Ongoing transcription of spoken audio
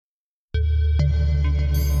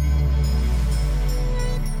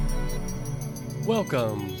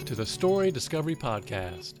Welcome to the Story Discovery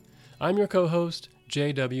Podcast. I'm your co-host,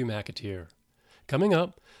 J.W. McAteer. Coming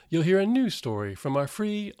up, you'll hear a new story from our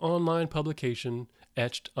free online publication,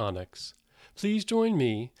 Etched Onyx. Please join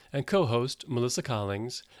me and co-host Melissa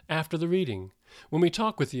Collings after the reading, when we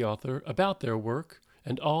talk with the author about their work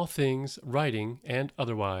and all things writing and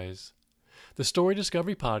otherwise. The Story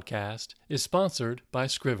Discovery Podcast is sponsored by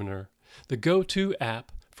Scrivener, the go-to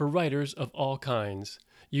app for writers of all kinds,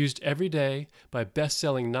 used every day by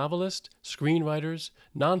best-selling novelists, screenwriters,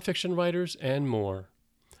 nonfiction writers, and more.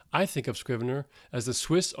 I think of Scrivener as the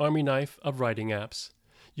Swiss Army knife of writing apps.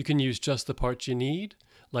 You can use just the parts you need,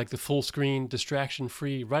 like the full-screen,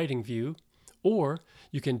 distraction-free writing view, or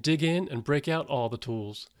you can dig in and break out all the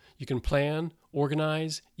tools. You can plan,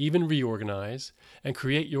 organize, even reorganize, and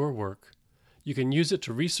create your work. You can use it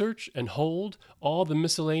to research and hold all the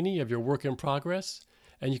miscellany of your work in progress,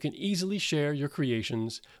 and you can easily share your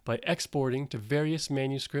creations by exporting to various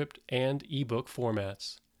manuscript and ebook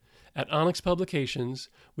formats. At Onyx Publications,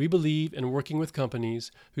 we believe in working with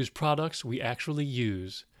companies whose products we actually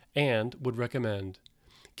use and would recommend.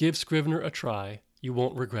 Give Scrivener a try. You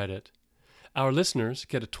won't regret it. Our listeners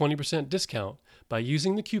get a 20% discount by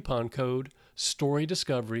using the coupon code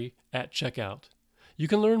STORYDiscovery at checkout. You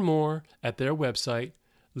can learn more at their website,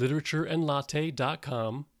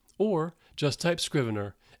 literatureandlatte.com, or just type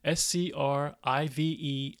Scrivener, Scrivener,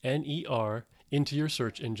 into your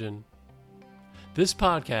search engine. This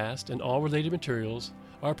podcast and all related materials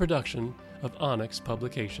are a production of Onyx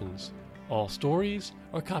Publications. All stories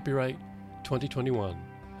are copyright 2021.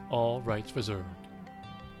 All rights reserved.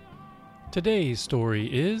 Today's story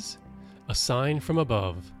is A Sign from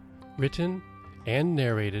Above, written and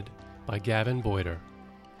narrated by Gavin Boyder.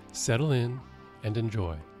 Settle in and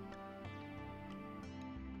enjoy.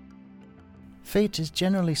 Fate is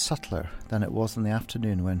generally subtler than it was in the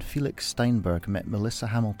afternoon when Felix Steinberg met Melissa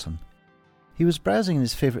Hamilton. He was browsing in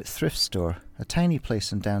his favourite thrift store, a tiny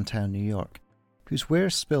place in downtown New York, whose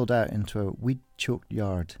wares spilled out into a weed-choked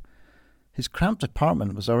yard. His cramped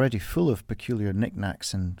apartment was already full of peculiar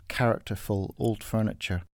knickknacks and characterful old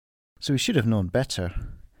furniture, so he should have known better.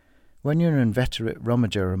 When you're an inveterate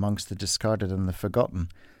rummager amongst the discarded and the forgotten,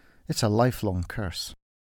 it's a lifelong curse.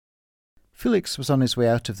 Felix was on his way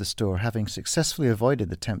out of the store, having successfully avoided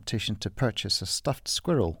the temptation to purchase a stuffed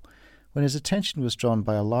squirrel, when his attention was drawn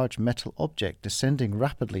by a large metal object descending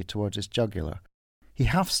rapidly towards his jugular. He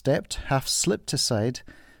half-stepped, half-slipped aside,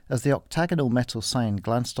 as the octagonal metal sign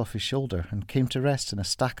glanced off his shoulder and came to rest in a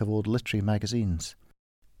stack of old literary magazines.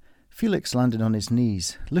 Felix landed on his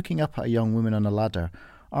knees, looking up at a young woman on a ladder,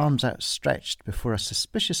 arms outstretched before a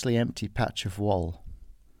suspiciously empty patch of wall.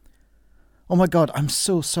 "Oh my God, I'm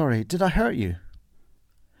so sorry. Did I hurt you?"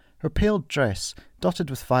 Her pale dress, dotted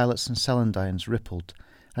with violets and celandines, rippled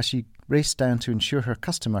as she raced down to ensure her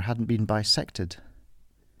customer hadn't been bisected.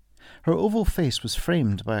 Her oval face was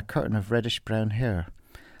framed by a curtain of reddish-brown hair,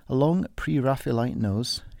 a long pre-Raphaelite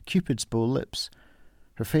nose, Cupid's bow lips.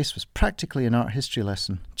 Her face was practically an art history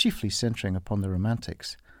lesson, chiefly centering upon the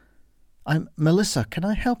romantics. "I'm Melissa. Can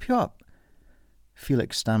I help you up?"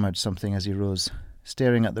 Felix stammered something as he rose,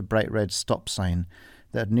 staring at the bright red stop sign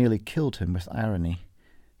that had nearly killed him with irony.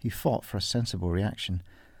 He fought for a sensible reaction.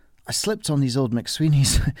 "I slipped on these old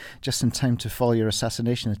McSweeney's just in time to foil your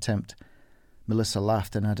assassination attempt." Melissa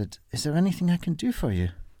laughed and added, "Is there anything I can do for you?"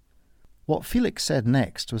 What Felix said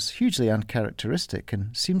next was hugely uncharacteristic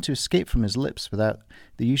and seemed to escape from his lips without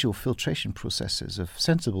the usual filtration processes of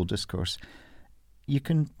sensible discourse. "You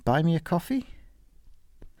can buy me a coffee?"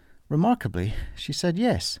 Remarkably, she said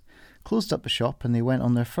yes, closed up the shop, and they went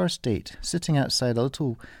on their first date, sitting outside a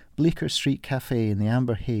little Bleecker Street cafe in the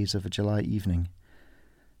amber haze of a July evening.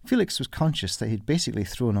 Felix was conscious that he'd basically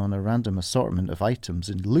thrown on a random assortment of items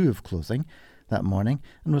in lieu of clothing that morning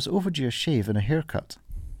and was overdue a shave and a haircut.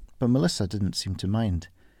 But Melissa didn't seem to mind.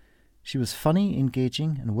 She was funny,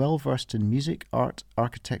 engaging, and well-versed in music, art,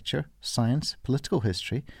 architecture, science, political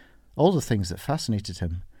history, all the things that fascinated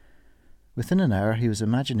him. Within an hour he was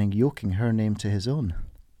imagining yoking her name to his own,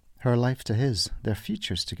 her life to his, their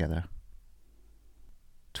futures together.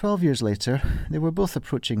 12 years later, they were both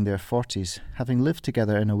approaching their 40s, having lived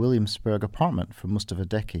together in a Williamsburg apartment for most of a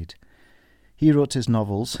decade. He wrote his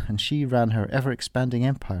novels, and she ran her ever-expanding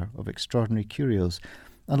empire of extraordinary curios,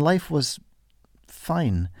 and life was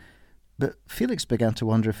fine. But Felix began to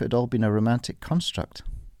wonder if it had all been a romantic construct.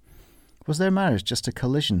 Was their marriage just a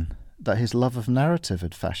collision that his love of narrative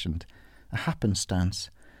had fashioned, a happenstance,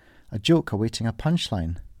 a joke awaiting a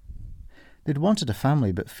punchline? They'd wanted a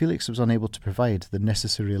family, but Felix was unable to provide the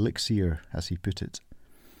necessary elixir, as he put it.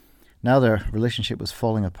 Now their relationship was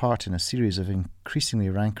falling apart in a series of increasingly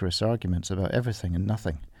rancorous arguments about everything and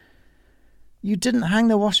nothing. "You didn't hang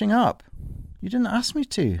the washing up. You didn't ask me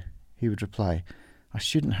to," he would reply. "I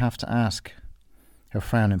shouldn't have to ask." Her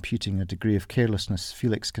frown imputing a degree of carelessness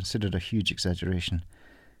Felix considered a huge exaggeration.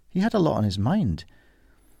 He had a lot on his mind.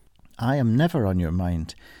 "I am never on your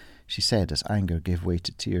mind," she said as anger gave way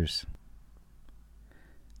to tears.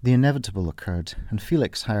 The inevitable occurred, and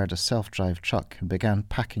Felix hired a self-drive truck and began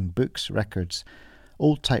packing books, records,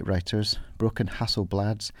 old typewriters, broken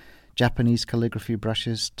Hasselblads, Japanese calligraphy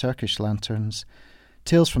brushes, Turkish lanterns,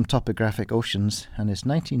 tales from topographic oceans, and his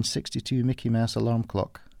 1962 Mickey Mouse alarm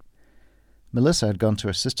clock. Melissa had gone to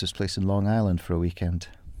her sister's place in Long Island for a weekend.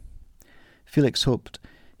 Felix hoped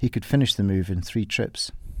he could finish the move in 3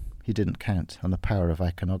 trips. He didn't count on the power of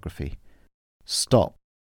iconography. Stop.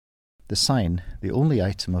 The sign, the only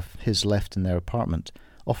item of his left in their apartment,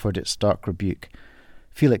 offered its stark rebuke.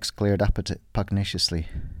 Felix glared up at it pugnaciously.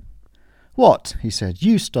 "What?" he said.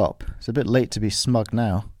 "You stop. It's a bit late to be smug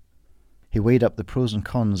now." He weighed up the pros and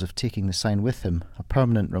cons of taking the sign with him, a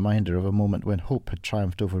permanent reminder of a moment when hope had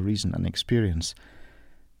triumphed over reason and experience.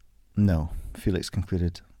 "No," Felix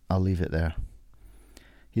concluded. "I'll leave it there."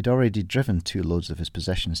 He'd already driven 2 loads of his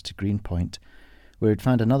possessions to Greenpoint, where he'd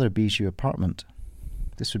found another bijou apartment.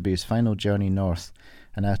 This would be his final journey north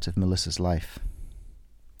and out of Melissa's life.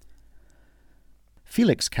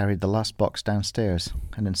 Felix carried the last box downstairs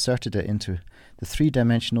and inserted it into the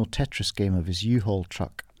 3-dimensional Tetris game of his U-Haul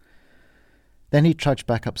truck. Then he trudged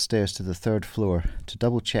back upstairs to the 3rd floor to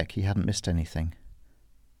double-check he hadn't missed anything.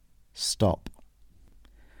 Stop.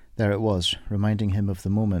 There it was, reminding him of the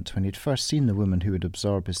moment when he'd first seen the woman who would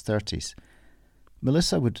absorb his 30s.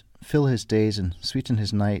 Melissa would fill his days and sweeten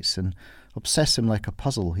his nights and obsess him like a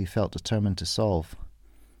puzzle he felt determined to solve.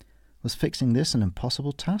 Was fixing this an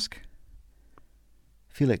impossible task?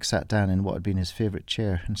 Felix sat down in what had been his favourite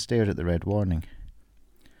chair and stared at the red warning.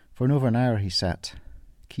 For over an hour he sat,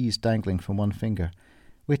 keys dangling from one finger,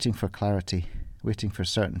 waiting for clarity, waiting for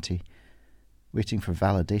certainty, waiting for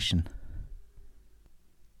validation.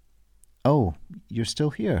 "Oh, you're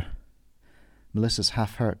still here?" Melissa's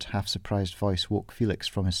half-hurt, half-surprised voice woke Felix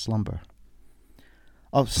from his slumber.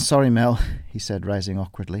 "Oh, sorry, Mel," he said, rising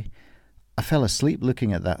awkwardly. "I fell asleep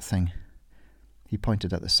looking at that thing." He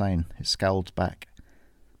pointed at the sign. It scowled back.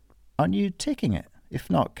 "Aren't you taking it? If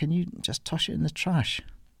not, can you just toss it in the trash?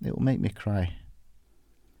 It will make me cry."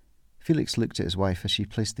 Felix looked at his wife as she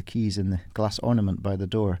placed the keys in the glass ornament by the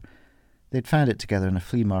door. They'd found it together in a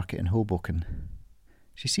flea market in Hoboken.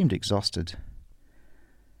 She seemed exhausted.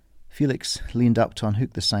 Felix leaned up to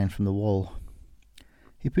unhook the sign from the wall.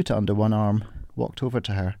 He put it under one arm, walked over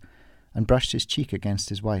to her, and brushed his cheek against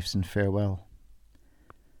his wife's in farewell.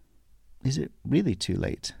 "Is it really too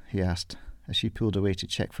late?" he asked, as she pulled away to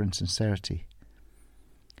check for insincerity.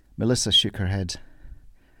 Melissa shook her head.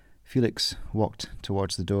 Felix walked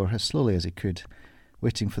towards the door as slowly as he could,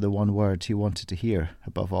 waiting for the one word he wanted to hear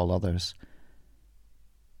above all others.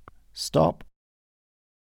 "Stop."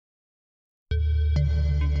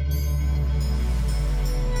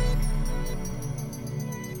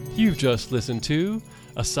 You've just listened to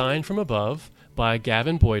A Sign from Above by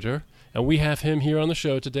Gavin Boiter, and we have him here on the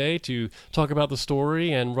show today to talk about the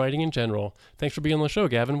story and writing in general. Thanks for being on the show,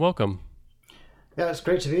 Gavin. Welcome. Yeah, it's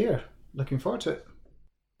great to be here. Looking forward to it.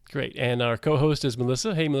 Great. And our co-host is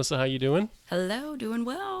Melissa. Hey, Melissa, how you doing? Hello, doing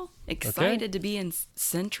well. Excited to be in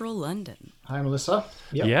central London. Hi, Melissa.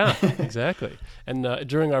 Yep. Yeah, exactly. And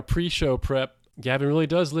during our pre-show prep, Gavin really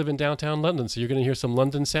does live in downtown London, so you're going to hear some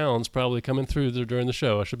London sounds probably coming through during the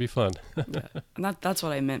show. It should be fun. That's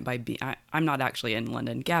what I meant by I'm not actually in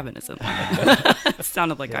London. Gavin is in London. It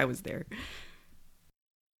sounded like I was there.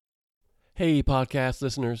 Hey, podcast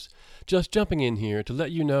listeners. Just jumping in here to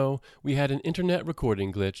let you know we had an internet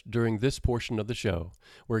recording glitch during this portion of the show,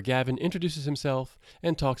 where Gavin introduces himself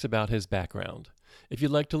and talks about his background. If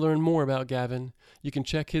you'd like to learn more about Gavin, you can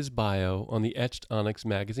check his bio on the Etched Onyx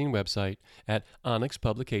magazine website at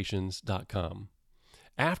onyxpublications.com.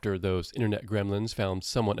 After those internet gremlins found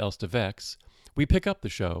someone else to vex, we pick up the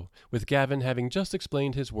show, with Gavin having just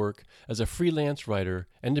explained his work as a freelance writer,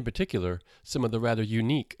 and in particular, some of the rather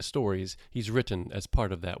unique stories he's written as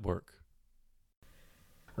part of that work.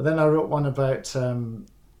 And then I wrote one about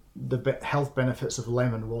the health benefits of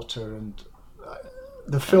lemon water and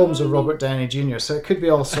the films of Robert Downey Jr., so it could be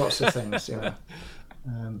all sorts of things, you know.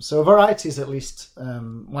 So variety is at least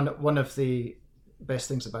one of the best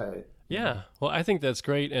things about it. Yeah, well, I think that's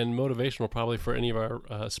great and motivational probably for any of our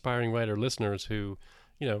aspiring writer listeners who,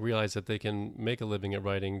 realize that they can make a living at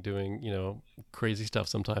writing doing, crazy stuff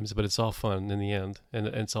sometimes, but it's all fun in the end, and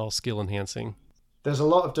it's all skill enhancing. there's a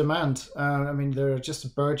lot of demand. I mean, there are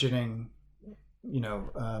just burgeoning,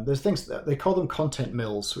 there's things that they call them content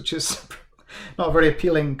mills, which is not a very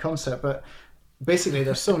appealing concept, but basically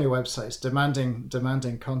there's so many websites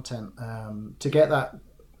demanding content to get that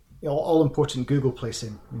all important Google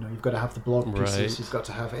placing. You've got to have the blog pieces, Right. you've got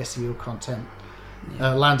to have SEO content,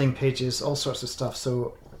 landing pages, all sorts of stuff.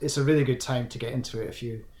 So it's a really good time to get into it. If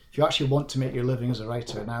you actually want to make your living as a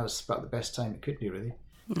writer, now is about the best time it could be, really.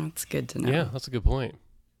 That's good to know. Yeah, that's a good point.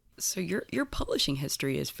 So your publishing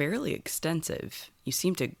history is fairly extensive. You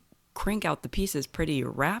seem to crank out the pieces pretty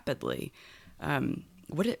rapidly.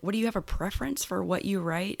 What do you have a preference for what you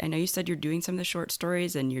write? I know you said you're doing some of the short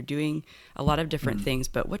stories and you're doing a lot of different things,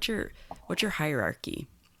 but what's your hierarchy?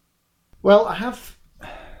 Well,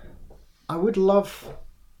 I would love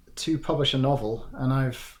to publish a novel,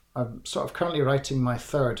 and I'm sort of currently writing my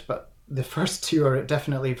third, but the first two are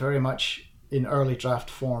definitely very much in early draft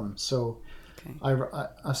form. So Okay.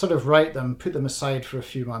 I sort of write them, put them aside for a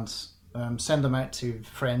few months, send them out to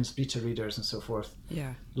friends, beta readers and so forth.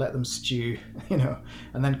 Yeah. Let them stew,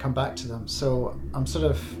 and then come back to them. So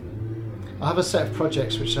I have a set of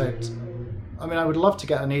projects which I would love to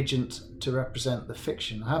get an agent to represent the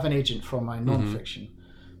fiction. I have an agent for my non-fiction,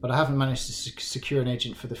 but I haven't managed to secure an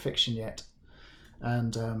agent for the fiction yet.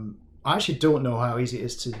 And I actually don't know how easy it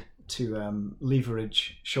is to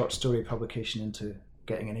leverage short story publication into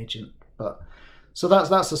getting an agent. But so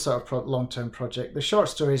that's a sort of long-term project. The short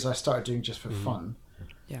stories I started doing just for fun.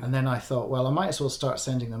 Yeah. And then I thought, well, I might as well start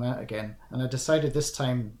sending them out again. And I decided this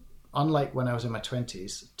time, unlike when I was in my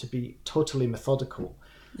 20s, to be totally methodical.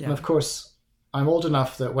 Yeah. And of course, I'm old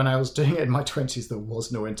enough that when I was doing it in my 20s, there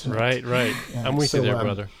was no internet. Right. I'm with you there,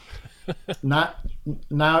 brother. Now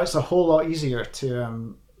it's a whole lot easier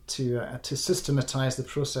to systematize the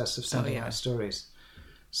process of sending out stories.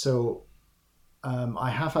 So I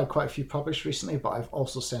have had quite a few published recently, but I've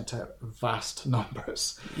also sent out vast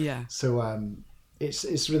numbers. Yeah. So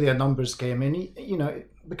it's really a numbers game, and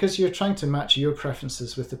because you're trying to match your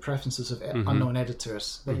preferences with the preferences of unknown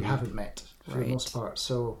editors that you haven't met for the most part.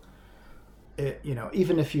 So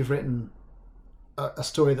even if you've written a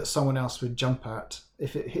story that someone else would jump at,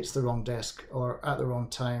 if it hits the wrong desk or at the wrong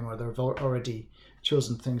time, or they've already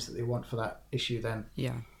chosen things that they want for that issue, then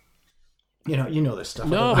you know this stuff.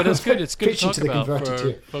 No, but it's good. It's good to Preaching talk to the about converted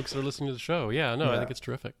for too. folks that are listening to the show. Yeah, no, I think it's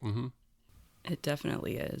terrific. Mm-hmm. It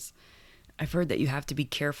definitely is. I've heard that you have to be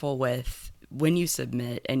careful with when you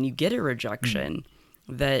submit and you get a rejection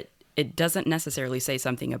that it doesn't necessarily say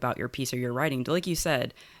something about your piece or your writing. Like you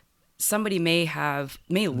said, somebody may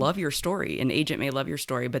love your story, an agent may love your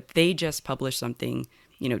story, but they just published something,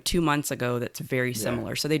 2 months ago that's very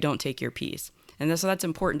similar, so they don't take your piece. And so that's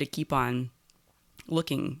important to keep on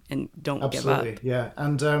looking and don't give up. Absolutely, yeah.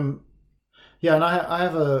 And and I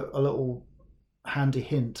have a little handy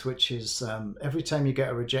hint, which is every time you get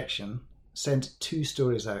a rejection, send 2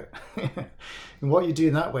 stories out. And what you do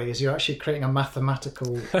in that way is you're actually creating a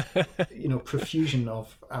mathematical profusion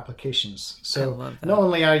of applications. So not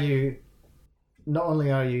only are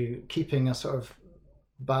you keeping a sort of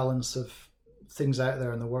balance of things out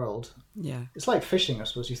there in the world, it's like fishing, I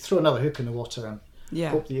suppose. You throw another hook in the water and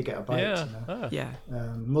hope that you get a bite.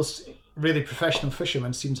 Most really professional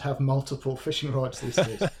fishermen seem to have multiple fishing rods these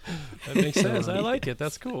days. That makes sense. I like it.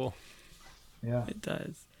 That's cool. Yeah, it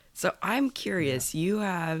does. So I'm curious, you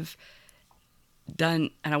have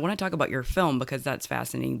done, and I want to talk about your film because that's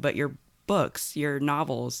fascinating, but your books, your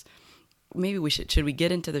novels, maybe should we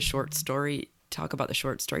get into the short story, talk about the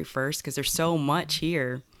short story first? Because there's so much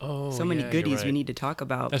here, so many goodies we need to talk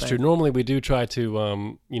about. That's true. Normally we do try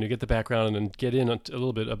to, get the background and get in a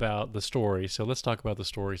little bit about the story. So let's talk about the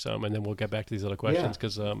story some, and then we'll get back to these other questions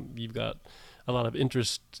because you've got a lot of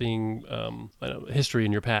interesting history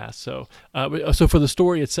in your past. So for the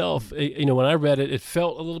story itself, when I read it, it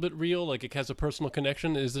felt a little bit real, like it has a personal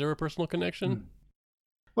connection. Is there a personal connection?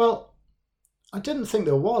 Well, I didn't think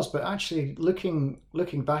there was, but actually looking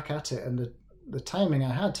back at it and the timing,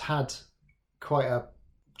 I had quite a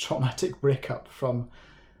traumatic breakup from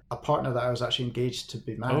a partner that I was actually engaged to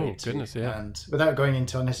be married to. Yeah. And without going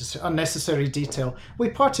into unnecessary detail, we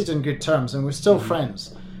parted in good terms and we're still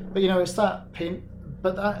friends. But it's that pain.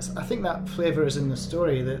 But I think that flavor is in the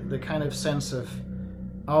story. The kind of sense of,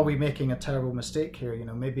 are we making a terrible mistake here?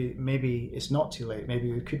 Maybe it's not too late.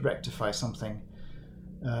 Maybe we could rectify something.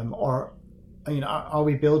 Or are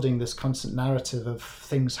we building this constant narrative of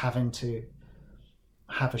things having to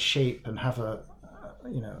have a shape and have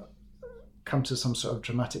come to some sort of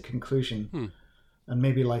dramatic conclusion? And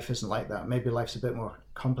maybe life isn't like that. Maybe life's a bit more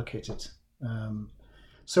complicated.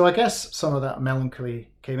 So I guess some of that melancholy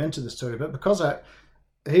came into the story, but because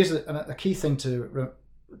here's a key thing to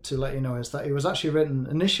let you know is that it was actually written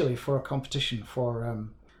initially for a competition for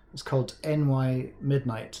it's called NY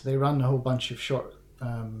Midnight. They run a whole bunch of short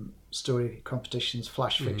story competitions,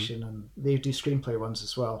 flash fiction, and they do screenplay ones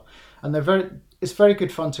as well. And it's very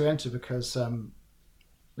good fun to enter because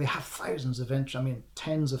they have thousands of entries. I mean,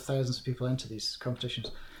 tens of thousands of people enter these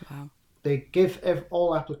competitions. Wow. They give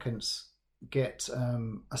all applicants get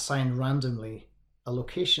assigned randomly a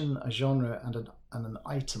location, a genre, and an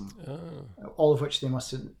item, all of which they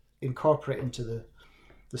must incorporate into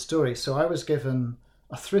the story. So I was given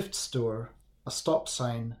a thrift store, a stop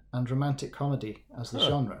sign, and romantic comedy as the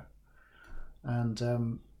genre.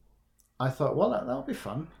 And I thought, well, that'll be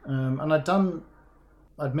fun. And I'd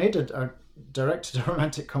directed a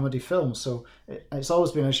romantic comedy film, so it's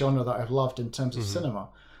always been a genre that I've loved in terms of cinema.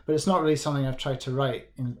 But it's not really something I've tried to write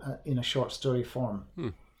in a short story form.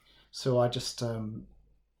 So I just,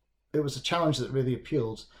 it was a challenge that really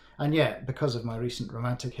appealed. And yet, because of my recent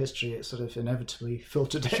romantic history, it sort of inevitably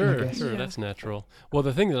filtered in, I guess. Sure, that's natural. Well,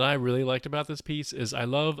 the thing that I really liked about this piece is I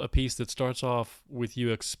love a piece that starts off with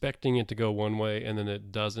you expecting it to go one way and then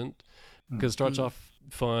it doesn't. Because it starts off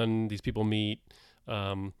fun, these people meet,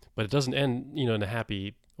 but it doesn't end, in a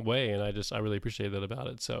happy way. And I really appreciate that about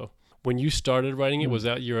it. So when you started writing it, was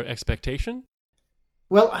that your expectation?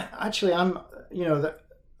 Well,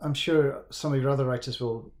 I'm sure some of your other writers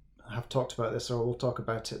will have talked about this, or we'll talk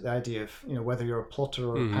about it, the idea of whether you're a plotter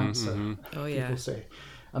or a pantser. Oh yeah, people say.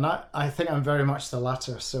 And I think I'm very much the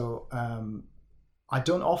latter. So I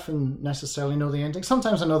don't often necessarily know the ending.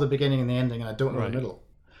 Sometimes I know the beginning and the ending, and I don't know the middle.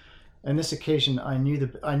 On this occasion, I knew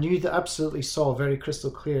that absolutely saw very crystal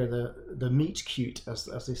clear the meet cute, as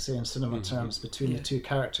they say in cinema terms, between the two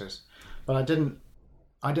characters, but I didn't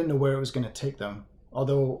know where it was going to take them.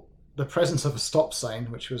 Although the presence of a stop sign,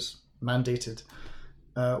 which was mandated,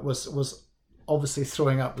 was obviously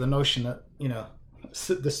throwing up the notion that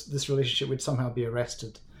this relationship would somehow be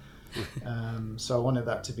arrested. So I wanted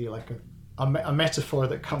that to be like a metaphor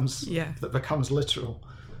that becomes literal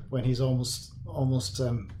when he's almost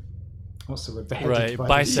what's the word, beheaded,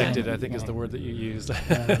 bisected, I think is the word that you used.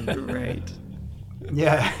 Right.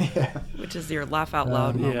 Yeah. Which is your laugh out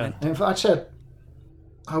loud moment. And actually,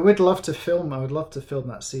 I would love to film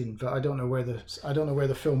that scene, but I don't know where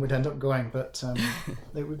the film would end up going. But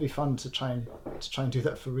it would be fun to try and do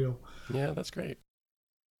that for real. Yeah, that's great.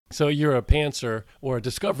 So you're a pantser or a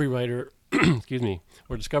discovery writer, excuse me,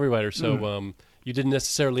 or discovery writer. So you didn't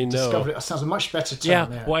necessarily know. Discovery sounds a much better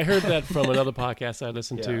term. Yeah. Well, I heard that from another podcast I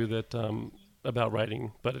listened to that about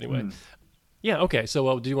writing. But anyway. Yeah, okay.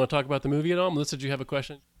 So do you want to talk about the movie at all? Melissa, do you have a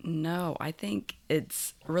question? No, I think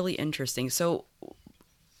it's really interesting. So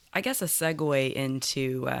I guess a segue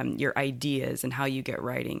into your ideas and how you get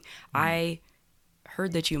writing. I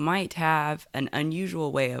heard that you might have an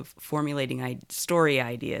unusual way of formulating story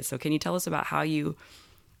ideas. So can you tell us about how you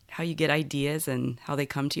get ideas and how they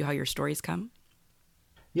come to you, how your stories come?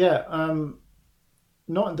 Yeah,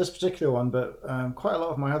 not in this particular one, but quite a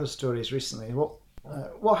lot of my other stories recently.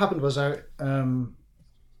 What happened was it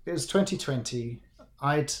was 2020.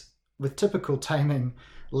 I'd, with typical timing,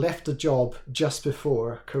 left a job just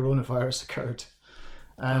before coronavirus occurred,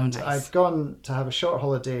 and nice. I'd gone to have a short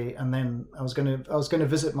holiday, and then I was going to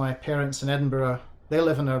visit my parents in Edinburgh. They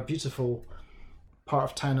live in a beautiful part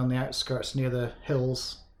of town on the outskirts near the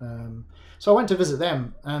hills. So I went to visit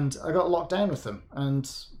them, and I got locked down with them. And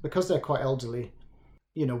because they're quite elderly,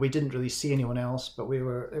 we didn't really see anyone else, but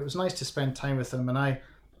it was nice to spend time with them. And I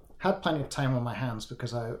had plenty of time on my hands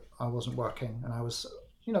because I wasn't working, and I was,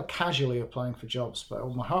 casually applying for jobs, but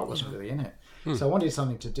my heart wasn't really in it. So I wanted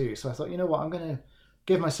something to do. So I thought, I'm going to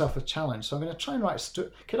give myself a challenge. So I'm going to try and write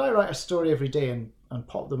could I write a story every day and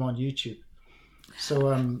pop them on YouTube? So,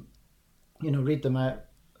 read them out.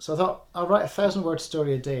 So I thought, I'll write 1,000-word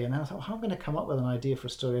story a day. And I thought, how am I going to come up with an idea for a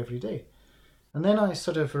story every day? And then I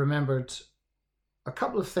sort of remembered a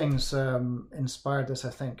couple of things inspired this, I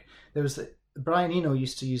think. There was Brian Eno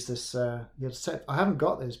used to use this. I haven't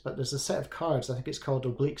got this, but there's a set of cards. I think it's called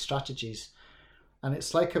Oblique Strategies. And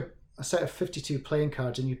it's like a set of 52 playing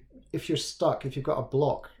cards. And if you're stuck, if you've got a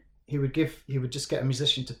block, he would just get a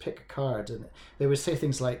musician to pick a card. And they would say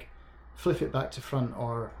things like, flip it back to front,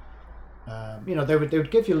 or... they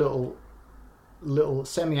would give you little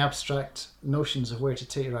semi-abstract notions of where to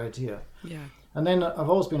take your idea. Yeah. And then I've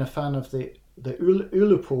always been a fan of the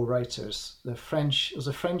Oulipo writers. It was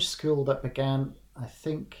a French school that began, I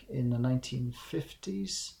think, in the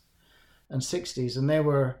 1950s and 60s, and they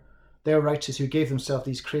were writers who gave themselves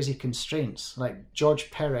these crazy constraints. Like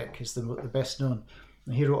George Perec is the best known,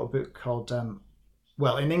 and he wrote a book called,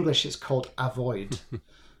 in English it's called Avoid.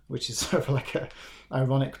 which is sort of like a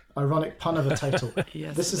ironic pun of a title.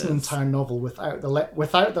 Yes, this is it an is. entire novel without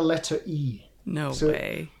the letter E. No So-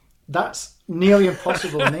 way. That's nearly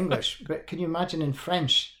impossible in English, but can you imagine in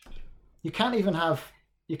French? You can't even have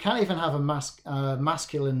a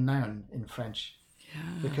masculine noun in French Yeah.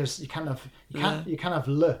 because you can't have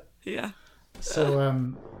le. Yeah.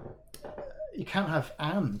 So you can't have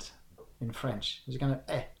and in French. You're gonna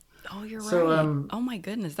eh. Oh, you're So, right. Oh my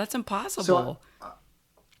goodness, that's impossible.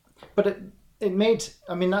 But it made.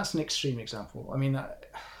 I mean, that's an extreme example. I mean,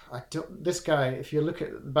 I don't. This guy, if you look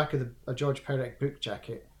at the back of a George Perec book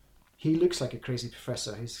jacket, he looks like a crazy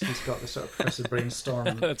professor. He's got the sort of Professor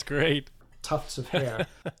Brainstorm That's great. tufts of hair.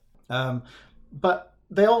 But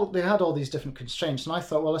they had all these different constraints, and I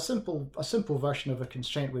thought, well, a simple version of a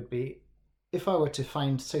constraint would be if I were to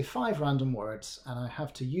find, say, 5 random words, and I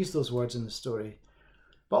have to use those words in the story,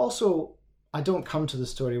 but also I don't come to the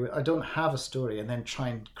story. I don't have a story and then try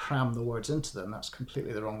and cram the words into them. That's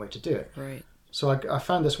completely the wrong way to do it. Right. So I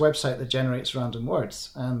found this website that generates random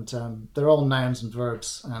words, and they're all nouns and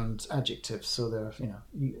verbs and adjectives, so they're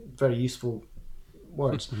very useful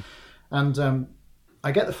words. And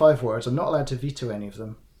I get the 5 words. I'm not allowed to veto any of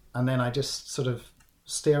them, and then I just sort of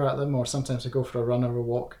stare at them, or sometimes I go for a run or a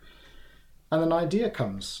walk, and an idea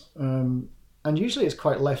comes. And usually it's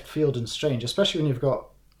quite left field and strange, especially when you've got,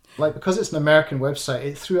 like, because it's an American website.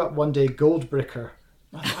 It threw up one day Goldbricker.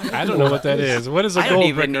 I don't know what that is. What is a I don't gold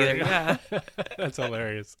even bricker? either. Yeah. That's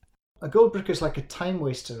hilarious. A goldbricker is like a time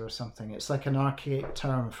waster or something. It's like an archaic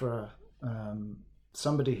term for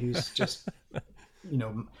somebody who's just,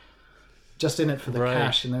 just in it for the Right.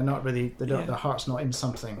 cash, and they're not really, their heart's not in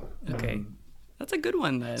something. Okay. That's a good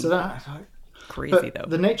one then. So that, Crazy but though.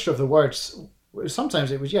 the nature of the words,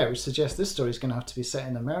 sometimes it would suggest this story is going to have to be set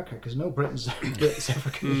in America because no Brits ever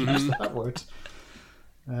going to use that word.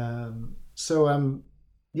 So I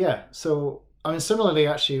mean, similarly,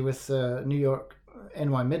 actually, with the New York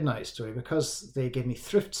NY Midnight Story, because they gave me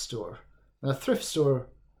thrift store. And a thrift store,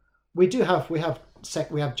 we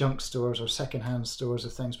have junk stores or secondhand stores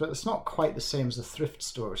of things, but it's not quite the same as a thrift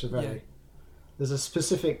store. It's there's a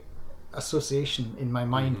specific association in my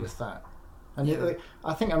mind with that. And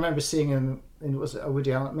I think I remember seeing in was it a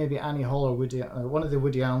Woody Allen, maybe Annie Hall or one of the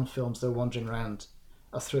Woody Allen films. They're wandering around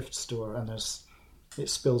a thrift store, and it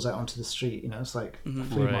spills out onto the street. It's like a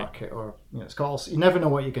flea Right. market, or it's got. You never know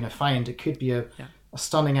what you're going to find. It could be a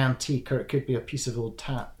stunning antique, or it could be a piece of old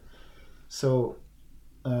tap. So,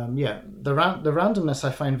 the randomness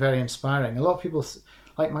I find very inspiring. A lot of people,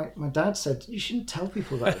 like my dad said, you shouldn't tell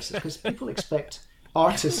people about this because people expect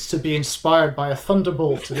artists to be inspired by a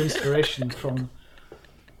thunderbolt of inspiration from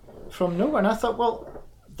nowhere. And I thought, well,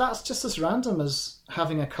 that's just as random as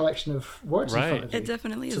having a collection of words in front of you. It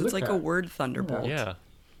definitely is. to It's look like a at. word thunderbolt. Yeah.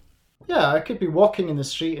 Yeah, I could be walking in the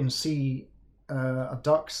street and see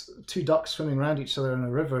two ducks swimming around each other in a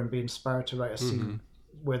river and be inspired to write a scene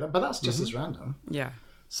with it. But that's just as random. Yeah.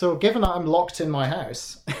 So given that I'm locked in my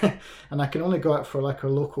house and I can only go out for like a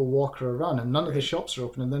local walk or a run, and none of the shops are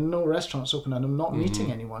open and there are no restaurants open and I'm not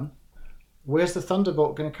meeting anyone, where's the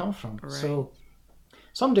thunderbolt going to come from? Right. So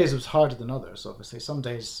some days it was harder than others, obviously. Some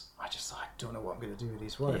days I don't know what I'm going to do with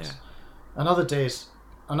these words. Yeah. And other days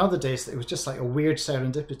it was just like a weird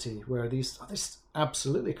serendipity where this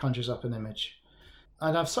absolutely conjures up an image.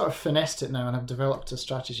 And I've sort of finessed it now, and I've developed a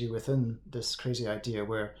strategy within this crazy idea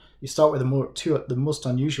where you start with the most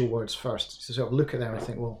unusual words first. So sort of look at them and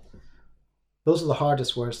think, well, those are the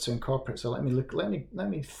hardest words to incorporate. So let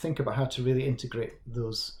me think about how to really integrate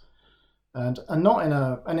those, and not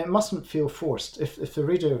and it mustn't feel forced. If the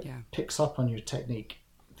reader picks up on your technique,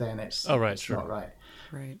 then it's not right.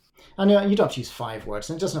 Right. And you don't have to use 5 words,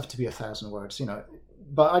 and it doesn't have to be 1,000 words,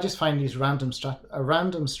 But I just find these a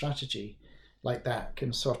random strategy like that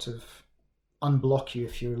can sort of unblock you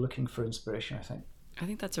if you're looking for inspiration, I think.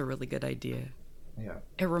 that's a really good idea. Yeah.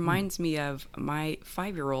 It reminds me of my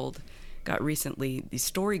 5-year-old got recently these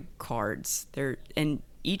story cards. And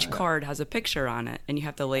each card has a picture on it, and you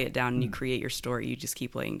have to lay it down and you create your story. You just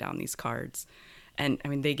keep laying down these cards. And I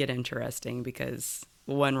mean, they get interesting because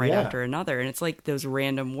one after another, and it's like those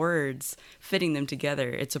random words, fitting them together.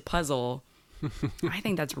 It's a puzzle. I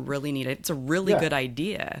think that's really neat. It's a really good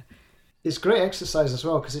idea. It's great exercise as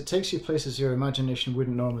well because it takes you places your imagination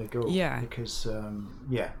wouldn't normally go. Yeah. Because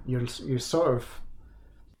you're sort of,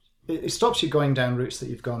 it stops you going down routes that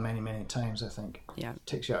you've gone many, many times. I think. Yeah. It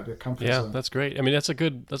takes you out of your comfort zone. Yeah, that's great. I mean, that's a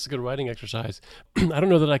good writing exercise. I don't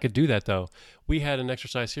know that I could do that though. We had an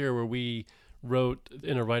exercise here where we wrote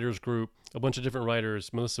in a writers group, a bunch of different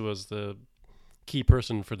writers. Melissa was the key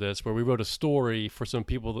person for this, where we wrote a story for some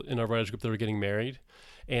people in our writers group that were getting married,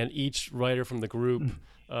 and each writer from the group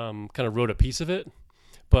kind of wrote a piece of it,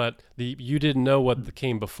 but you didn't know what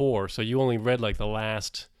came before, so you only read like the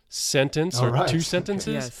last sentence or two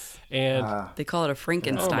sentences. Yes. And they call it a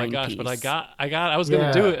Frankenstein oh my gosh, piece. but I was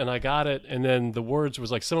going to do it, and I got it, and then the words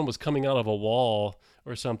was like someone was coming out of a wall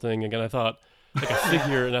or something, and I thought like a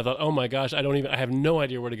figure, and I thought, oh my gosh, I have no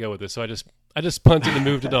idea where to go with this, so I just punted and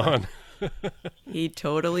moved it on. He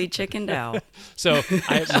totally chickened out. So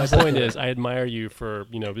my point is, I admire you for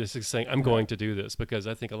just saying I'm going to do this, because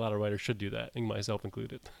I think a lot of writers should do that, and myself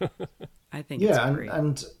included. I think it's great.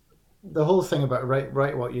 and the whole thing about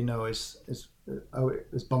write what you know is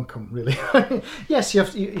bunkum, really. Yes,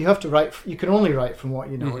 you have to write. You can only write from what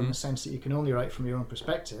you know, in the sense that you can only write from your own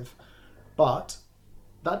perspective, but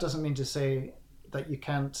that doesn't mean to say that you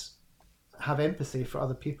can't have empathy for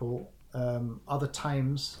other people, other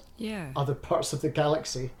times, other parts of the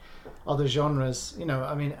galaxy, other genres.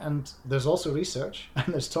 And there's also research,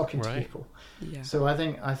 and there's talking to people. Yeah. So I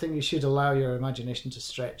think you should allow your imagination to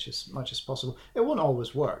stretch as much as possible. It won't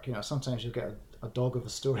always work. Sometimes you'll get a dog of a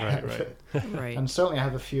story out of it. Right. And certainly I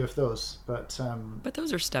have a few of those, but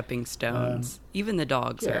those are stepping stones. Even the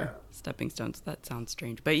dogs are stepping stones. That sounds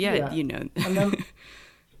strange, but And then,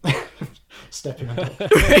 stepping on dog.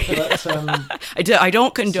 But, I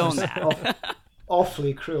don't condone that.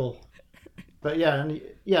 Awfully cruel. But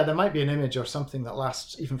there might be an image or something that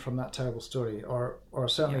lasts even from that terrible story, or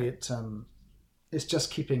certainly it's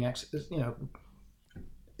just keeping it's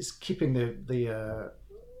keeping the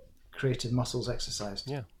creative muscles exercised.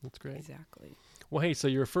 Yeah, that's great. Exactly. Well, hey, so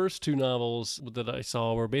your first two novels that I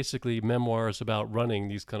saw were basically memoirs about running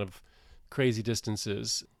these kind of crazy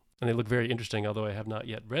distances, and they look very interesting, although I have not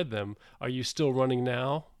yet read them. Are you still running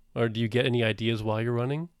now, or do you get any ideas while you're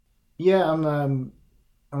running? Yeah, I'm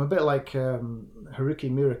a bit like Haruki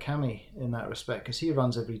Murakami in that respect, because he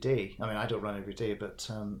runs every day. I mean, I don't run every day, but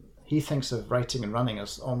he thinks of writing and running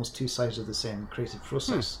as almost two sides of the same creative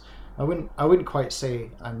process. I wouldn't quite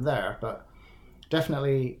say I'm there, but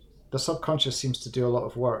definitely the subconscious seems to do a lot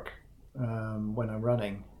of work when I'm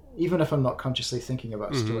running, even if I'm not consciously thinking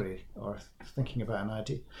about a story or thinking about an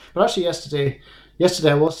idea. But actually yesterday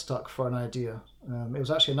I was stuck for an idea. It was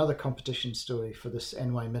actually another competition story for this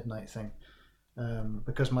NY Midnight thing.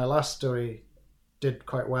 Because my last story did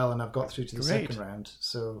quite well, and I've got through to the second round.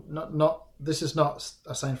 So this is not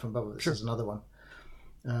a sign from above. This is another one.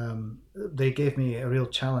 They gave me a real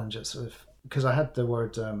challenge. It's sort of because I had the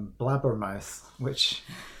word blabbermouth, which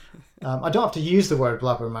I don't have to use the word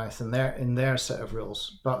blabbermouth in their set of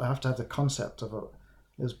rules, but I have to have the concept of it.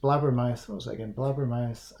 It was blabbermouth. What was it again?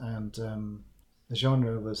 Blabbermouth, and the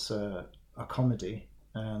genre was a comedy,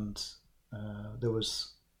 and there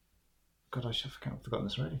was. God, I should have forgotten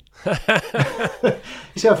this already.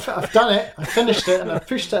 You see, I've done it. I finished it, and I've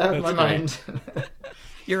pushed it out of my mind.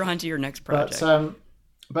 You're on to your next project.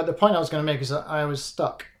 But the point I was going to make is that I was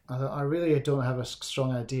stuck. I thought, I really don't have a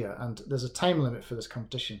strong idea, and there's a time limit for this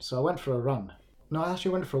competition. So I went for a run. No, I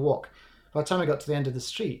actually went for a walk. By the time I got to the end of the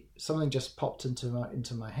street, something just popped into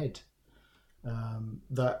my head. I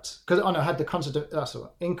had the concept of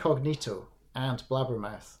incognito and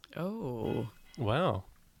blabbermouth. Oh, wow.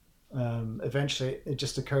 Eventually it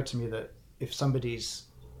just occurred to me that if somebody's,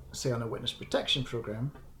 say, on a witness protection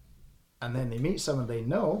program, and then they meet someone they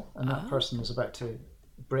know, and that person is about to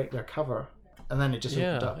break their cover, and then it just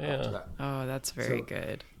opened up after that. Oh, that's very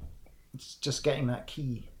good. It's just getting that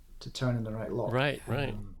key to turn in the right lock. Right.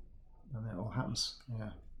 And then it all happens.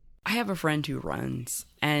 Yeah. I have a friend who runs,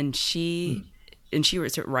 and she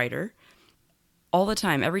was a writer. All the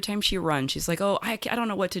time, every time she runs, she's like, oh, I don't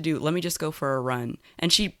know what to do. Let me just go for a run.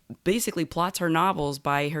 And she basically plots her novels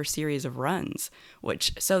by her series of runs,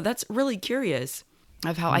 so that's really curious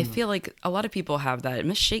of how I feel like a lot of people have that. It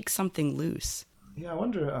must shake something loose. Yeah, I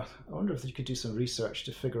wonder if you could do some research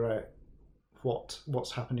to figure out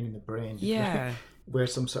what's happening in the brain. Yeah. Where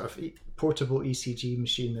some sort of portable ECG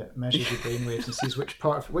machine that measures your brain waves and sees which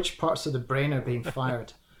parts of the brain are being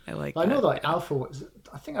fired. I know that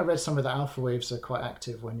I think I read somewhere that alpha waves are quite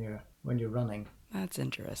active when you're running. That's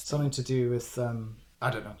interesting. Something to do with I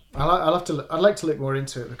don't know. I'd like to look more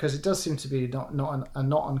into it, because it does seem to be not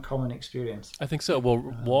uncommon experience. I think so. Well,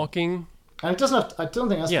 walking. And it doesn't have. I don't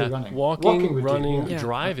think it has to be running. Walking, running,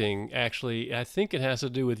 driving. Actually, I think it has to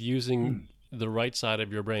do with using the right side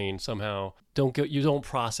of your brain somehow. You don't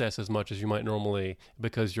process as much as you might normally,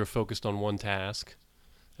 because you're focused on one task.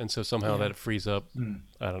 And so somehow that frees up,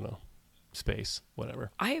 I don't know, space, whatever.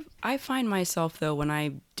 I find myself, though, when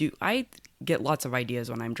I get lots of ideas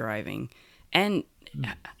when I'm driving. And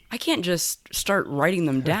I can't just start writing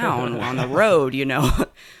them down on the road,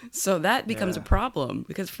 So that becomes a problem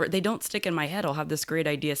because they don't stick in my head. I'll have this great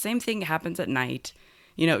idea. Same thing happens at night.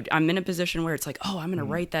 I'm in a position where it's like, oh, I'm going to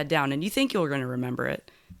write that down. And you think you're going to remember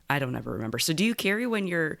it. I don't ever remember. So do you carry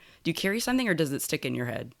something or does it stick in your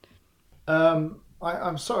head?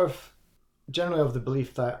 I'm sort of generally of the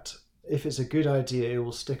belief that if it's a good idea, it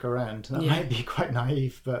will stick around. That might be quite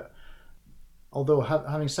naive, but although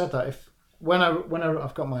having said that, when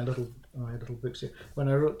I've got my little books here. When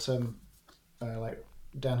I wrote like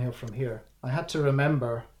Downhill from Here, I had to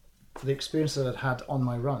remember the experience that I'd had on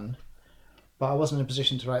my run, but I wasn't in a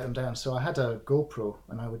position to write them down. So I had a GoPro,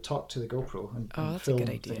 and I would talk to the GoPro and film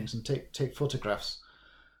things and take photographs.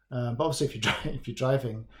 But obviously, if you're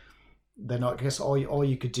driving, then I guess all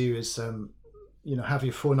you could do is have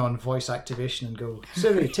your phone on voice activation and go,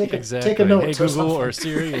 Siri, take a note. Hey Google or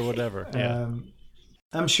Siri or whatever. Yeah.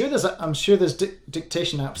 I'm sure there's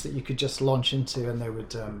dictation apps that you could just launch into and they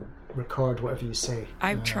would record whatever you say.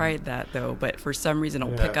 I've tried that though, but for some reason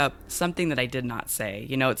it'll pick up something that I did not say.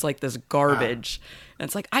 It's like this garbage. And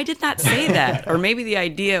it's like, I did not say that. Or maybe the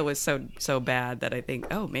idea was so bad that I think,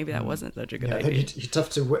 oh, maybe that wasn't such a good idea. You'd have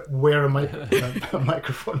to wear a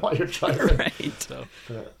microphone while you're driving. Right. So,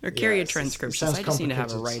 or carry a transcription. I just need to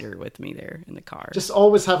have a writer with me there in the car. Just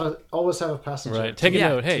always have a passenger. Right. Take a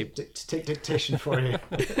note. Hey. To take dictation for you.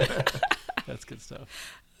 That's good stuff.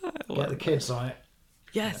 Get the kids on it.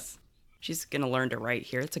 Yes. She's going to learn to write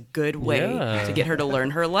here. It's a good way to get her to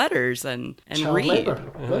learn her letters and Child read.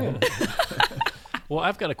 Labor. Well,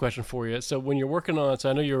 I've got a question for you. So when you're working on,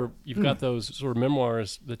 I know you've got those sort of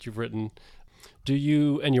memoirs that you've written.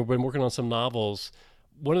 And you've been working on some novels.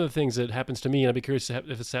 One of the things that happens to me, and I'd be curious if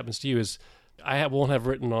this happens to you, is I won't have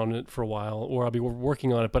written on it for a while, or I'll be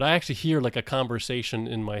working on it, but I actually hear like a conversation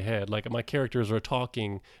in my head. Like my characters are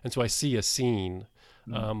talking, and so I see a scene.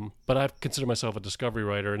 But I consider myself a discovery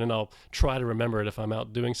writer, and then I'll try to remember it if I'm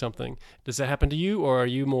out doing something. Does that happen to you, or are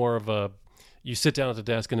you more of you sit down at the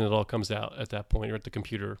desk and it all comes out at that point, or at the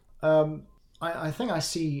computer? I think I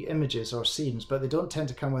see images or scenes, but they don't tend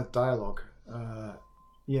to come with dialogue. But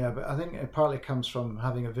I think it partly comes from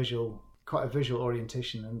having quite a visual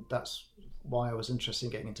orientation, and that's why I was interested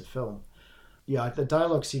in getting into film. Yeah, the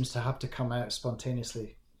dialogue seems to have to come out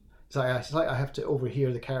spontaneously. It's like I have to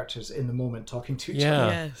overhear the characters in the moment talking to each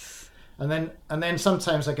other. Yes. And then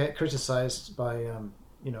sometimes I get criticized by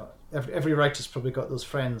every writer's probably got those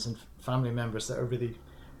friends and family members that are really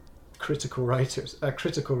critical readers.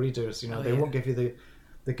 They won't give you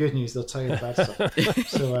the good news; they'll tell you the bad stuff.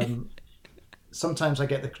 So sometimes I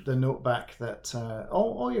get the note back that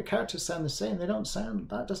all your characters sound the same.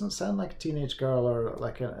 That doesn't sound like a teenage girl or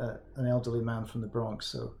like an elderly man from the Bronx.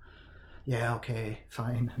 So. Yeah, okay,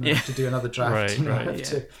 fine. And I have to do another draft. I have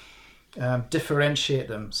to differentiate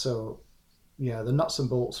them. So, the nuts and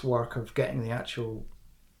bolts work of getting the actual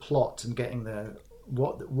plot and getting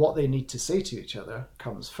what they need to say to each other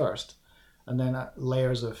comes first, and then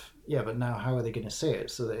layers of but now how are they going to say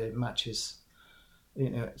it so that it matches,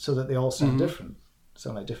 so that they all sound different,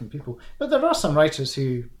 sound like different people. But there are some writers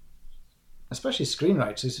who, especially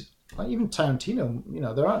screenwriters, like even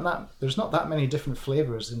Tarantino, there's not that many different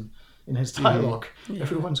flavors in his dialogue.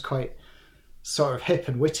 Everyone's quite sort of hip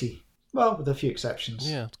and witty. Well, with a few exceptions.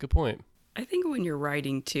 Yeah, that's a good point. I think when you're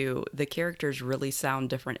writing too, the characters really sound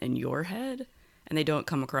different in your head and they don't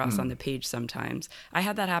come across on the page sometimes. I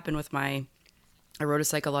had that happen with I wrote a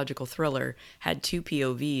psychological thriller, had two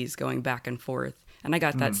POVs going back and forth, and I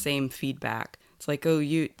got that same feedback. It's like,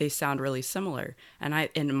 they sound really similar. And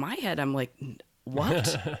in my head, I'm like,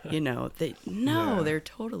 what? They're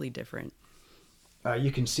totally different.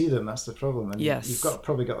 You can see them. That's the problem. And yes. You've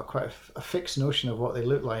probably got quite a fixed notion of what they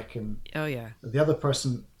look like, and the other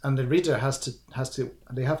person and the reader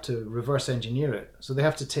they have to reverse engineer it. So they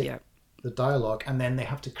have to take the dialogue and then they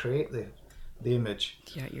have to create the image.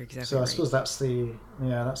 Yeah, you're exactly. So I right. suppose that's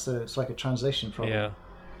it's like a translation problem. Yeah.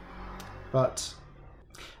 But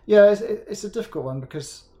it's a difficult one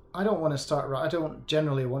because I don't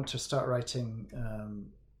generally want to start writing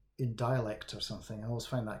in dialect or something. I always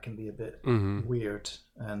find that can be a bit weird,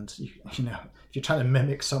 and if you're trying to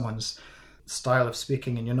mimic someone's style of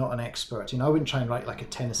speaking and you're not an expert, I wouldn't try and write like a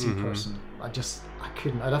Tennessee person. I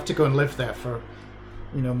couldn't. I'd have to go and live there for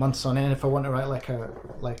months on end if I want to write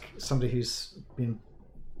like somebody who's been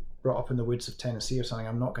brought up in the woods of Tennessee or something.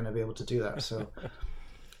 I'm not going to be able to do that. So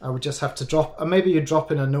I would just have to drop, or maybe you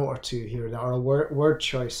drop in a note or two here and there, or a word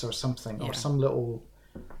choice or something, or some little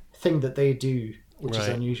thing that they do which is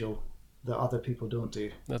unusual that other people don't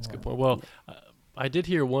do. That's a good point. Well, I did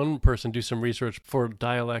hear one person do some research for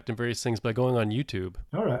dialect and various things by going on YouTube.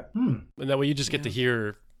 All right. And that way you just get to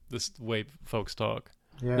hear this way folks talk.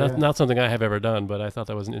 Yeah, Not something I have ever done, but I thought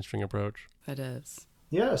that was an interesting approach. That is.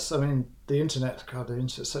 Yes, I mean the internet. God, the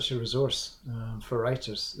internet's such a resource for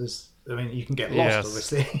writers. You can get lost. Yes.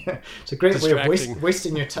 Obviously, it's a great way of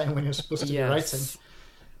wasting your time when you're supposed to be writing.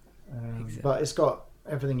 Exactly. But it's got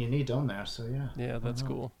everything you need on there. So yeah. Yeah, that's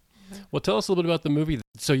cool. Well, tell us a little bit about the movie.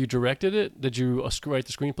 So you directed it? Did you write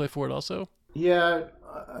the screenplay for it also? Yeah,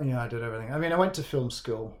 I did everything. I mean, I went to film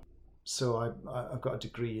school, so I've got a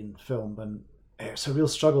degree in film, and it's a real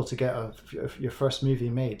struggle to get your first movie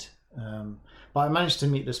made. But I managed to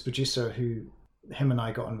meet this producer who, him and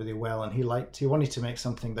I got on really well, and he wanted to make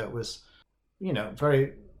something that was,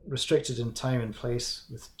 very restricted in time and place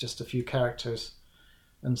with just a few characters.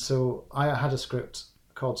 And so I had a script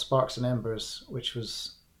called Sparks and Embers, which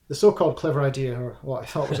was the so-called clever idea, or what I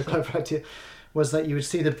thought was a clever idea, was that you would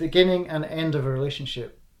see the beginning and end of a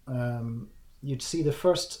relationship. You'd see the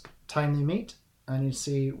first time they meet, and you'd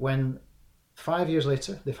see when 5 years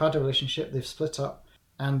later they've had a relationship, they've split up,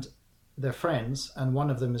 and they're friends, and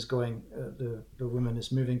one of them is going, the woman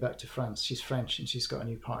is moving back to France. She's French, and she's got a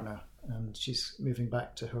new partner, and she's moving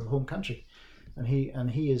back to her home country. And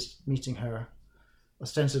he is meeting her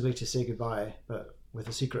ostensibly to say goodbye, but with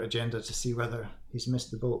a secret agenda to see whether he's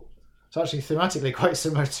missed the boat. So actually thematically quite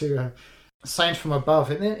similar to Sign from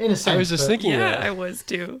Above in a sense. I was just thinking that. I was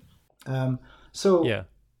too. So yeah,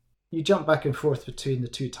 you jump back and forth between the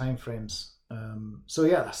two time frames.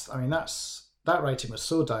 That writing was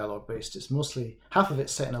so dialogue based. It's mostly half of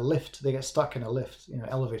it's set in a lift. They get stuck in a lift,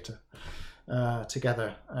 elevator,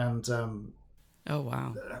 together. And oh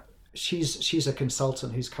wow, she's a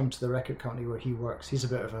consultant who's come to the record company where he works. He's a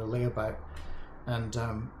bit of a layabout, and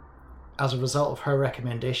as a result of her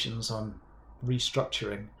recommendations on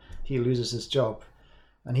restructuring, he loses his job,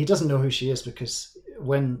 and he doesn't know who she is because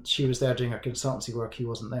when she was there doing her consultancy work, he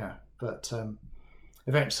wasn't there. But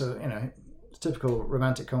eventually, typical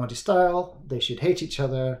romantic comedy style. They should hate each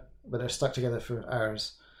other, but they're stuck together for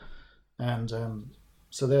hours. And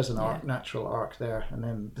so there's an natural arc there. And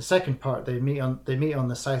then the second part, they meet on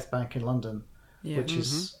the South Bank in London, which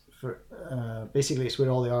is for basically it's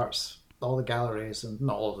where all the arts, all the galleries, and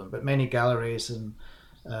not all of them, but many galleries and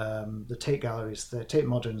the Tate galleries, the Tate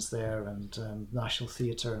Moderns there, and National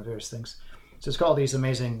Theatre and various things. So it's got all these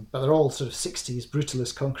amazing, but they're all sort of 60s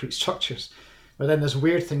brutalist concrete structures. But then there's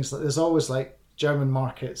weird things, there's always like German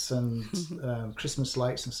markets and Christmas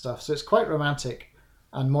lights and stuff. So it's quite romantic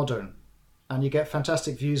and modern. And you get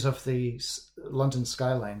fantastic views of the London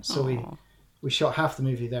skyline. So we shot half the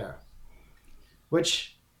movie there,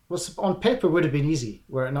 which was on paper would have been easy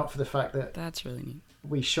were it not for the fact that that's really neat.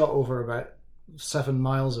 We shot over about 7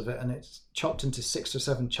 miles of it, and it's chopped into 6 or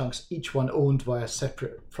 7 chunks, each one owned by a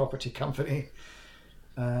separate property company.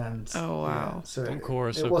 And so of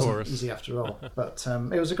course, it wasn't easy after all, but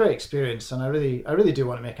it was a great experience, and I really do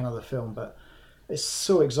want to make another film, but it's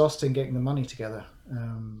so exhausting getting the money together,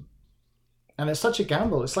 and it's such a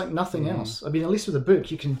gamble. It's like nothing else. I mean, at least with a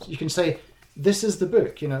book, you can say this is the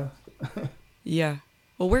book, Yeah.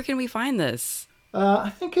 Well, where can we find this? I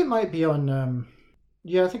think it might be on.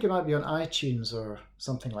 I think it might be on iTunes or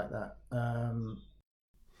something like that.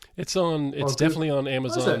 It's definitely on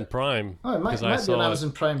Amazon Prime. Oh, it might be on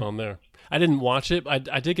Amazon Prime. On there. I didn't watch it. I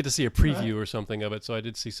did get to see a preview or something of it, so I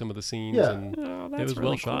did see some of the scenes, and it was really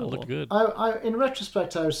well shot. It looked good. I in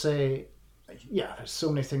retrospect, I would say, there's so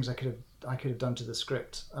many things I could have done to the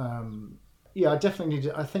script. I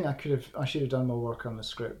definitely I think I should have done more work on the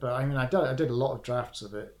script, but I mean, I did a lot of drafts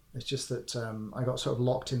of it. It's just that I got sort of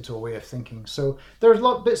locked into a way of thinking. So there are a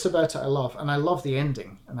lot of bits about it I love, and I love the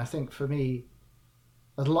ending. And I think for me,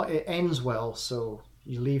 it ends well, so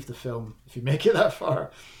you leave the film if you make it that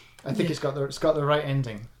far. I think it's got the right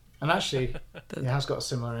ending, and actually, it has got a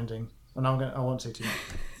similar ending. And I won't say too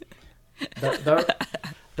much.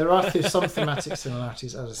 There are some thematic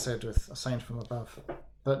similarities, as I said, with A Sign from Above,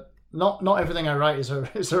 but not everything I write is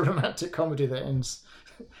a romantic comedy that ends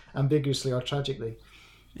ambiguously or tragically.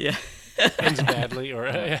 Yeah, ends badly, or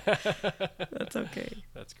that's okay.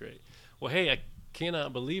 That's great. Well, hey, I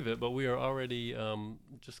cannot believe it, but we are already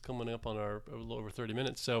just coming up on a little over 30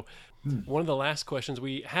 minutes. So one of the last questions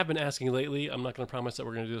we have been asking lately, I'm not going to promise that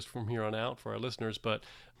we're going to do this from here on out for our listeners, but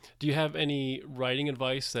do you have any writing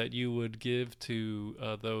advice that you would give to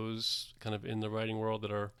those kind of in the writing world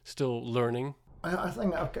that are still learning? I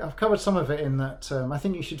think I've covered some of it in that I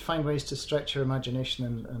think you should find ways to stretch your imagination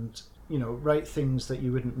and write things that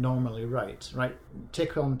you wouldn't normally write, right?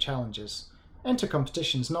 Take on challenges. Enter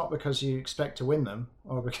competitions not because you expect to win them,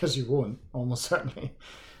 or because you won't, almost certainly,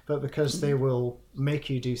 but because they will make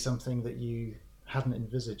you do something that you hadn't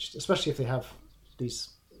envisaged, especially if they have these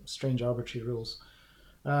strange arbitrary rules.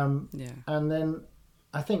 And then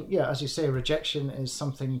I think, as you say, rejection is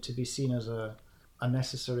something to be seen as a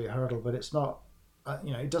necessary hurdle, but it's not,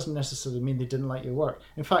 it doesn't necessarily mean they didn't like your work.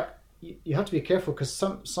 In fact, you have to be careful because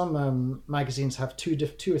some magazines have two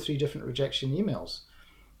or three different rejection emails,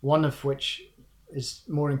 one of which is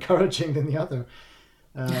more encouraging than the other.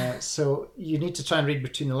 So you need to try and read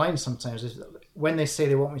between the lines sometimes. When they say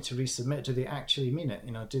they want me to resubmit, do they actually mean it?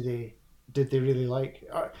 Did they really like?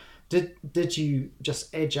 Did you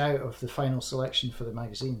just edge out of the final selection for the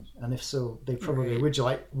magazine? And if so, they probably would you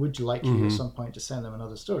like you at some point to send them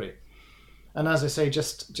another story? And as I say,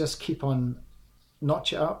 just keep on,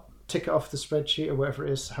 notch it up, tick it off the spreadsheet or whatever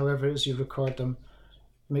it is, however it is you record them.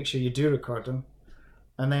 Make sure you do record them,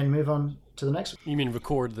 and then move on to the next one. You mean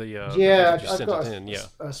record the I've got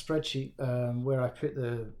a spreadsheet where I put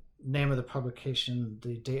the name of the publication,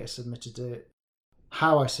 the date I submitted it,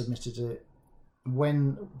 how I submitted it,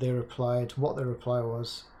 when they replied, what their reply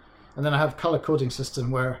was, and then I have color coding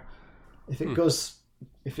system where if it goes,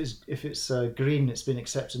 if it's green, it's been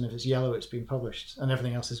accepted, and if it's yellow, it's been published, and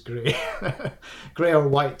everything else is grey, grey or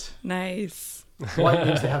white. Nice. White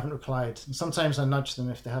means they haven't replied, and sometimes I nudge them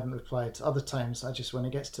if they haven't replied. Other times, I just, when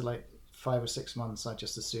it gets to like 5 or 6 months, I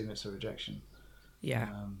just assume it's a rejection. Yeah.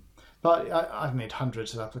 But I've made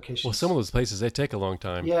hundreds of applications. Well, some of those places, they take a long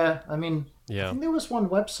time. Yeah, I think there was one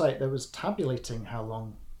website that was tabulating how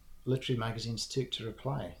long literary magazines took to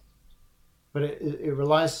reply. But it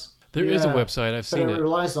relies... There is a website, I've seen it. But it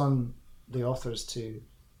relies on the authors to...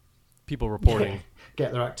 People reporting.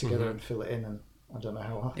 Get their act together and fill it in, and I don't know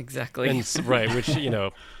how... Exactly. And, right, which,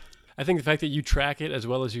 I think the fact that you track it as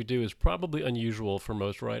well as you do is probably unusual for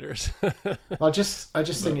most writers. I just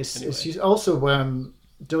think it's also...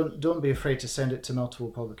 Don't be afraid to send it to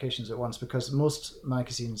multiple publications at once, because most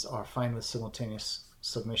magazines are fine with simultaneous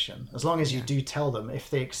submission, as long as you do tell them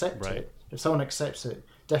if they accept it. If someone accepts it,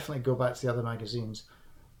 definitely go back to the other magazines,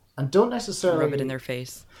 and don't necessarily rub it in their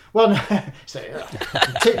face. Well, say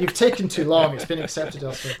you've taken too long. It's been accepted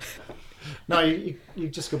elsewhere. No, you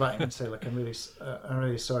just go back and say, look, I'm really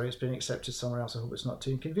sorry. It's been accepted somewhere else. I hope it's not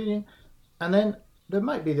too inconvenient. And then there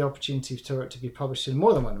might be the opportunity for it to be published in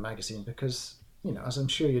more than one magazine, because, as I'm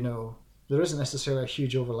sure you know, there isn't necessarily a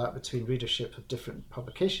huge overlap between readership of different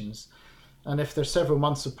publications. And if they're several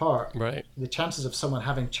months apart, the chances of someone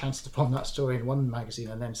having chanced upon that story in one magazine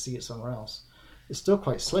and then see it somewhere else is still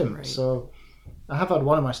quite slim. Right. So I have had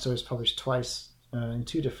one of my stories published twice in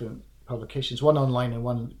 2 different publications, one online and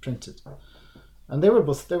one printed. And they were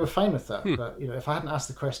fine with that. But, if I hadn't asked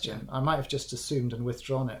the question, I might have just assumed and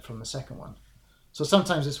withdrawn it from the second one. So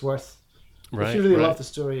sometimes it's worth... if you really love the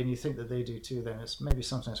story and you think that they do too, then it's maybe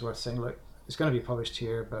sometimes worth saying, look, it's going to be published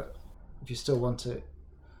here, but if you still want it,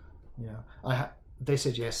 they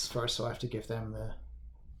said yes first, so I have to give them the,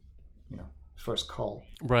 first call.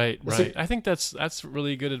 Right. I think that's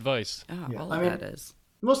really good advice. All of that is.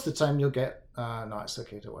 Most of the time you'll get, no, it's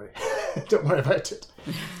okay, don't worry. Don't worry about it.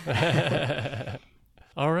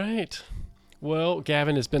 All right. Well,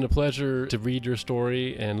 Gavin, it's been a pleasure to read your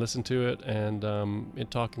story and listen to it, and in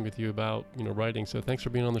talking with you about writing. So thanks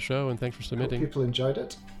for being on the show, and thanks for submitting. Hope people enjoyed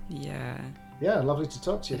it. Yeah. Yeah, lovely to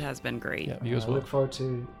talk to you. It has been great. Yeah, you as well. I look forward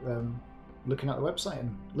to looking at the website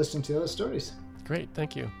and listening to the other stories. Great,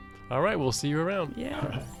 thank you. All right, we'll see you around.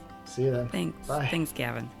 Yeah. See you then. Thanks. Bye. Thanks,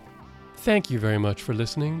 Gavin. Thank you very much for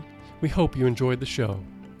listening. We hope you enjoyed the show.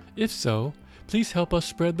 If so, please help us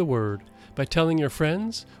spread the word by telling your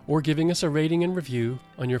friends or giving us a rating and review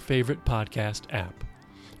on your favorite podcast app.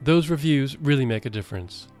 Those reviews really make a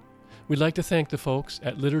difference. We'd like to thank the folks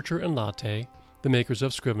at Literature and Latte, the makers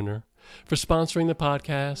of Scrivener, for sponsoring the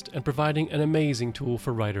podcast and providing an amazing tool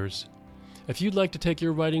for writers. If you'd like to take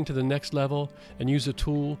your writing to the next level and use a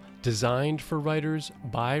tool designed for writers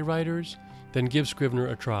by writers, then give Scrivener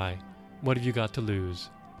a try. What have you got to lose?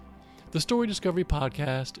 The Story Discovery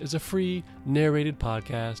Podcast is a free, narrated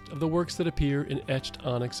podcast of the works that appear in Etched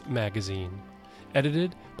Onyx magazine,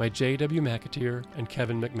 edited by J.W. McAteer and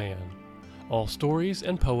Kevin McMahon. All stories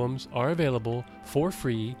and poems are available for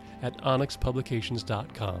free at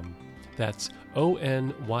onyxpublications.com. That's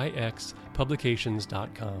ONYX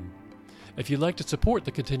publications.com. If you'd like to support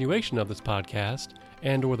the continuation of this podcast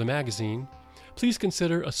and or the magazine, please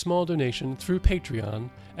consider a small donation through Patreon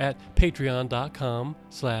at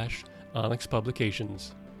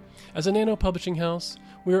patreon.com/onyxpublications. As a nano publishing house,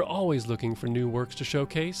 we are always looking for new works to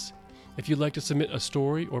showcase. If you'd like to submit a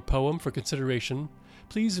story or poem for consideration,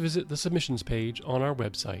 please visit the submissions page on our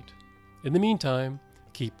website. In the meantime,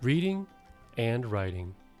 keep reading and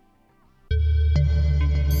writing.